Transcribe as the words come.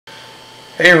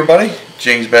Hey everybody,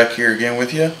 James back here again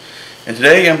with you, and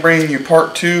today I'm bringing you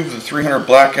part 2 of the 300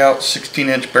 Blackout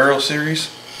 16-inch barrel series.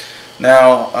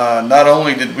 Now, not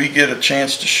only did we get a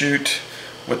chance to shoot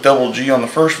with Double G on the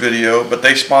first video, but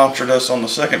they sponsored us on the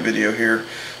second video here.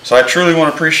 So I truly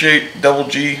want to appreciate Double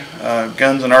G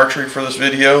Guns and Archery for this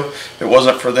video. If it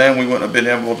wasn't for them, we wouldn't have been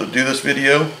able to do this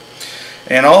video.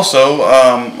 And also,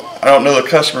 I don't know the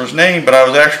customer's name, but I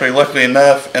was actually lucky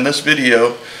enough in this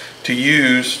video to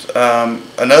use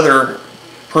another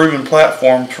proven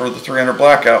platform for the 300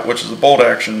 Blackout, which is a bolt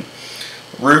action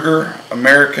Ruger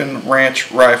American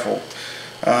Ranch rifle.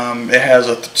 It has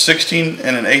a 16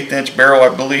 and an 1/8 inch barrel, I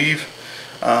believe.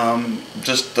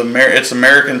 It's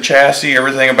American chassis,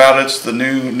 everything about it's the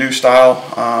new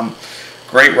style.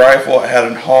 Great rifle. It had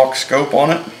a Hawk scope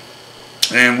on it,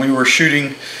 and we were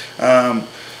shooting the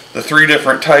 3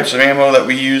 different types of ammo that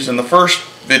we used in the first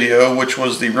video, which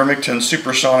was the Remington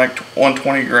Supersonic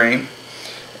 120 grain,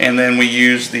 and then we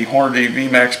used the Hornady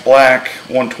VMAX Black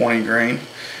 120 grain.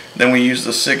 Then we used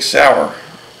the SIG Sauer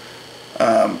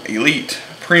Elite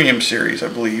Premium Series, I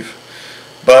believe.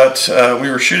 But we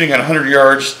were shooting at 100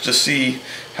 yards to see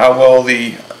how well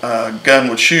the gun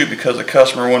would shoot, because the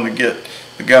customer wanted to get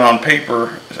the gun on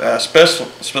paper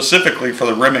specifically for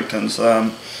the Remingtons.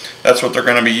 That's what they're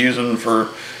going to be using for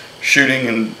shooting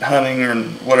and hunting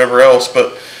and whatever else,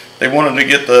 but they wanted to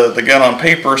get the gun on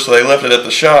paper, so they left it at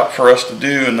the shop for us to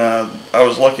do, and I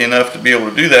was lucky enough to be able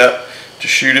to do that, to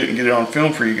shoot it and get it on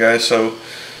film for you guys. So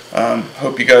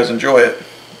hope you guys enjoy it.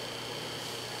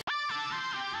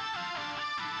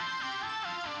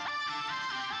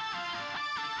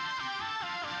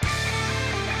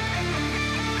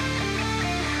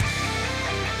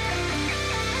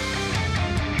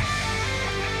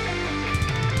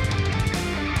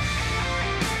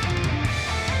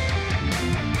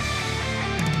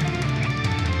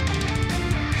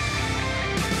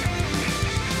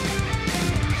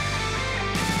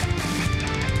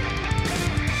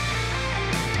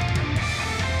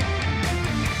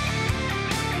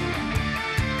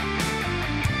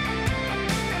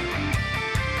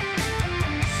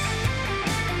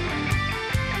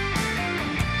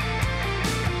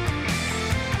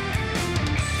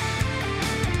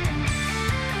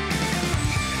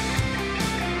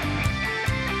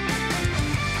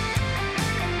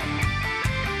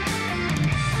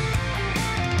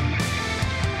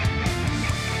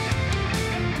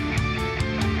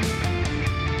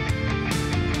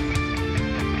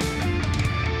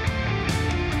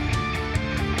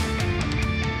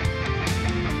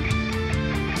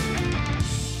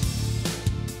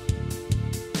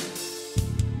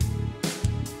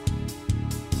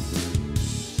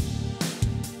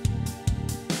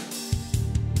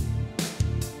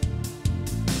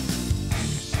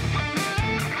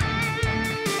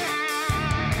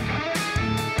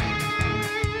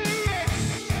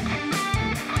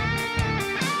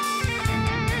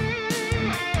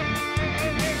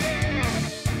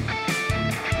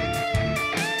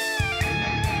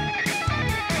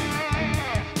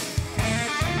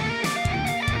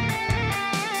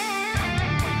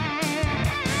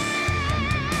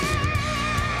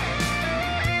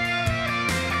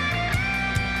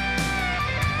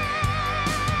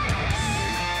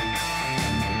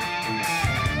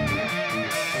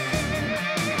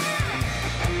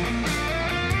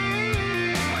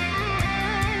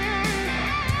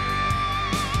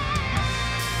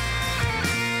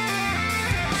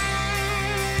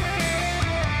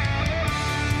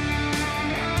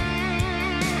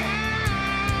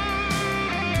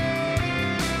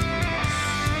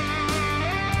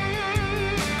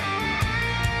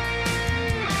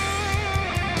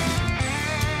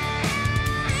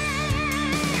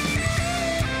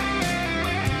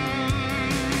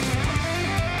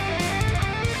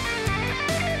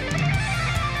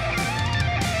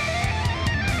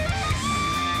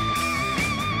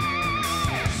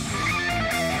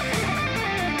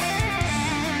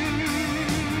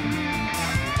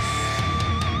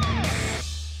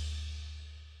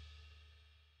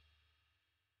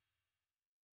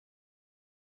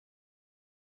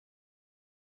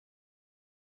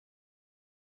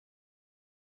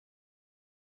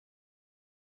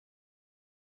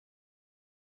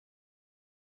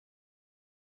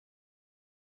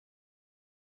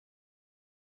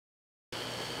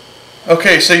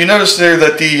 Okay, so you notice there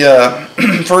that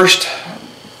the first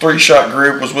 3-shot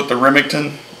group was with the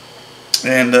Remington,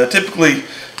 and typically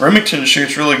Remington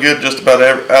shoots really good just about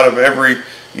out of every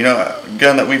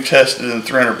gun that we've tested in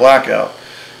 300 Blackout.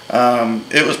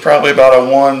 It was probably about a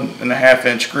 1.5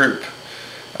 inch group.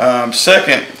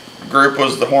 Second group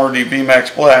was the Hornady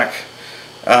VMAX Black.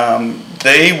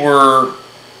 They were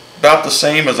about the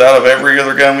same as out of every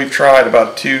other gun we've tried,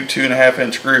 about a 2.5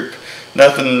 inch group.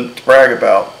 Nothing to brag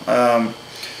about.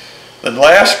 The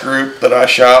last group that I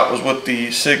shot was with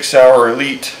the SIG Sauer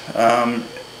Elite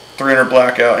 300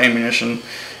 blackout ammunition,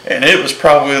 and it was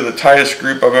probably the tightest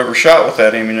group I've ever shot with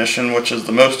that ammunition, which is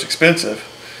the most expensive.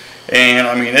 And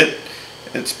I mean,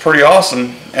 it's pretty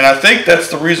awesome. And I think that's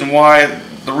the reason why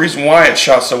it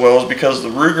shot so well is because the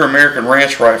Ruger American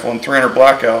Ranch rifle in 300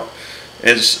 blackout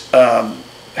is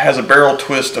has a barrel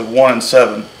twist of 1 in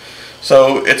 7.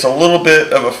 So it's a little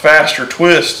bit of a faster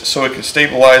twist, so it can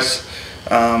stabilize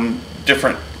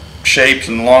different shapes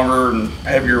and longer and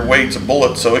heavier weights of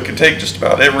bullets. So it can take just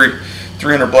about every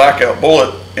 300 blackout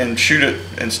bullet and shoot it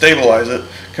and stabilize it,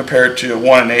 compared to a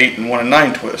 1 in 8 and 1 in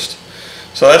 9 twist.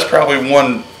 So that's probably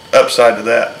one upside to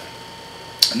that.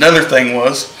 Another thing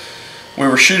was, we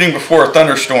were shooting before a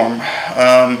thunderstorm.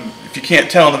 If you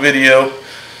can't tell in the video,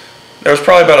 there was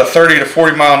probably about a 30 to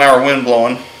 40 mile an hour wind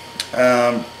blowing.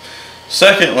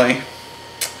 Secondly,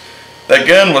 that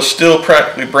gun was still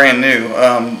practically brand new.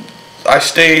 I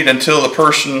stayed until the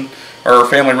person or a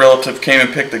family relative came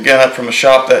and picked the gun up from the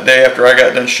shop that day after I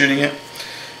got done shooting it.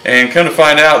 And come to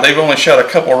find out, they've only shot a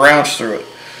couple rounds through it.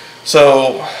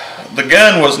 So the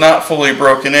gun was not fully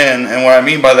broken in, and what I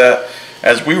mean by that,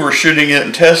 as we were shooting it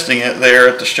and testing it there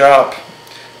at the shop,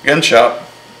 gun shop,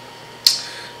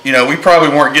 you know, we probably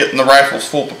weren't getting the rifle's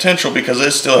full potential because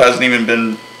it still hasn't even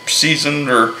been seasoned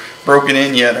or broken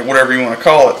in yet, or whatever you want to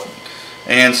call it.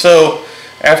 And so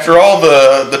after all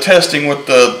the testing with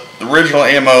the original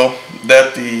ammo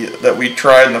that we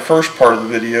tried in the first part of the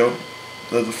video,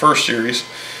 the first series,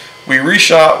 we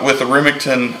reshot with the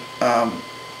Remington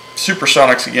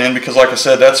SUPERSONICs again, because like I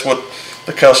said, that's what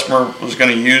the customer was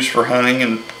going to use for hunting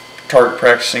and target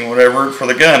practicing, whatever. For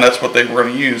the gun, that's what they were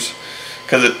going to use,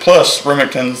 because plus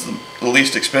Remington's the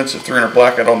least expensive 300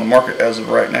 blackout on the market as of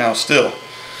right now still.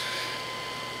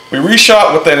 We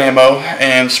reshot with that ammo,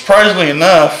 and surprisingly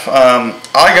enough,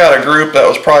 I got a group that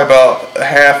was probably about a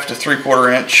 1/2 to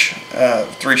 3/4 inch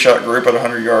 3-shot group at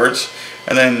 100 yards.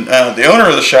 And then the owner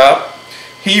of the shop,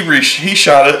 he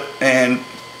shot it, and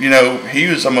you know, he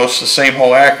was almost the same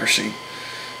hole accuracy.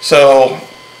 So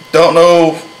don't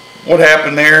know what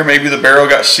happened there. Maybe the barrel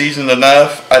got seasoned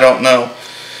enough. I don't know.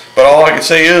 But all I can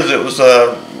say is it was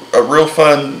a real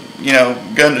fun, you know,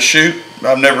 gun to shoot.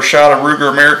 I've never shot a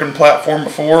Ruger American platform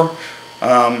before.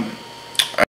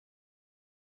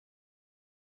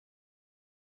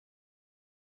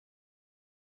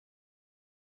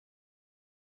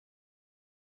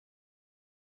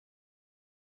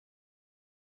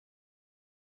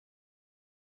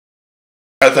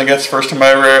 I think that's the first time I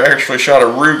ever actually shot a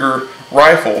Ruger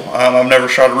rifle. I've never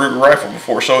shot a Ruger rifle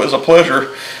before, so it was a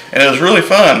pleasure, and it was really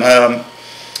fun.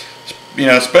 You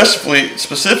know,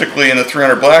 specifically in the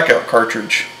 300 blackout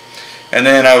cartridge. And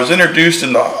then I was introduced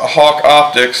into Hawk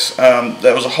optics.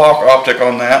 That was a Hawk optic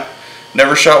on that.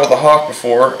 Never shot with a Hawk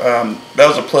before. That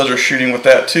was a pleasure shooting with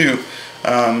that too.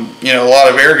 You know, a lot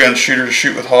of airgun shooters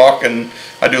shoot with Hawk, and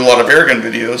I do a lot of airgun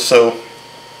videos, so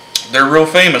they're real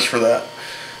famous for that.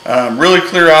 Really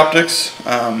clear optics.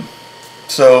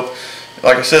 So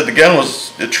like I said, the gun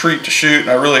was a treat to shoot, and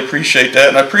I really appreciate that,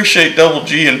 and I appreciate Double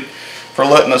G for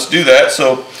letting us do that.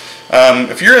 So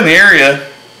if you're in the area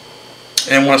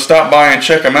and want to stop by and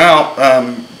check them out,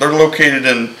 they're located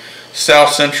in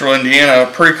South Central Indiana,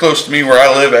 pretty close to me where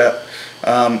I live at.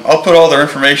 I'll put all their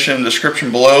information in the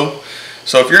description below.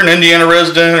 So if you're an Indiana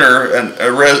resident or an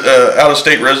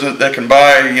out-of-state resident that can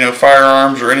buy, you know,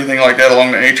 firearms or anything like that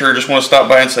along the nature, just want to stop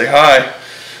by and say hi,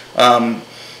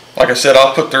 like I said,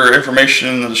 I'll put their information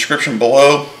in the description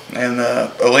below, and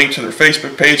a link to their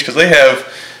Facebook page, because they have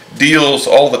deals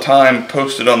all the time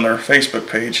posted on their Facebook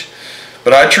page.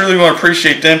 But I truly want to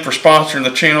appreciate them for sponsoring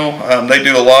the channel. They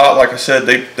do a lot. Like I said,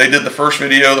 they did the first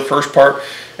video, the first part,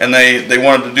 and they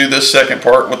wanted to do this second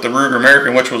part with the Ruger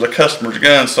American, which was a customer's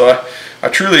gun. So I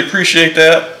truly appreciate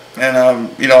that. And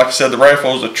you know, like I said, the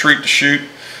rifle is a treat to shoot.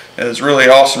 It's a really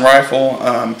awesome rifle,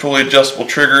 fully adjustable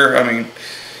trigger. I mean,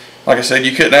 like I said,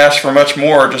 you couldn't ask for much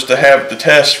more just to have the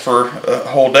test for a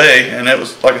whole day. And it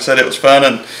was, like I said, it was fun.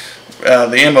 And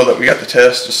the ammo that we got to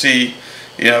test to see,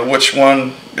 you know, which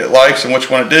one it likes and which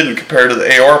one it didn't, compared to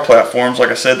the AR platforms. Like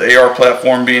I said, the AR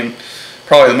platform being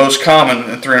probably the most common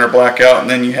in 300 blackout, and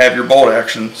then you have your bolt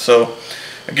action. So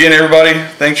again, everybody,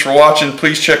 thanks for watching.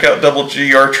 Please check out Double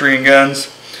G Archery and Guns.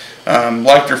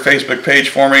 Like their Facebook page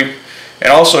for me,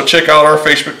 and also check out our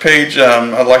Facebook page.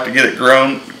 I'd like to get it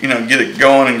grown, you know, get it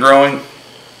going and growing,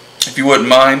 if you wouldn't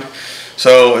mind.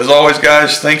 So as always,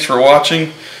 guys, thanks for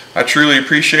watching. I truly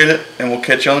appreciate it, and we'll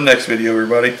catch you on the next video,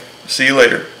 everybody. See you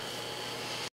later.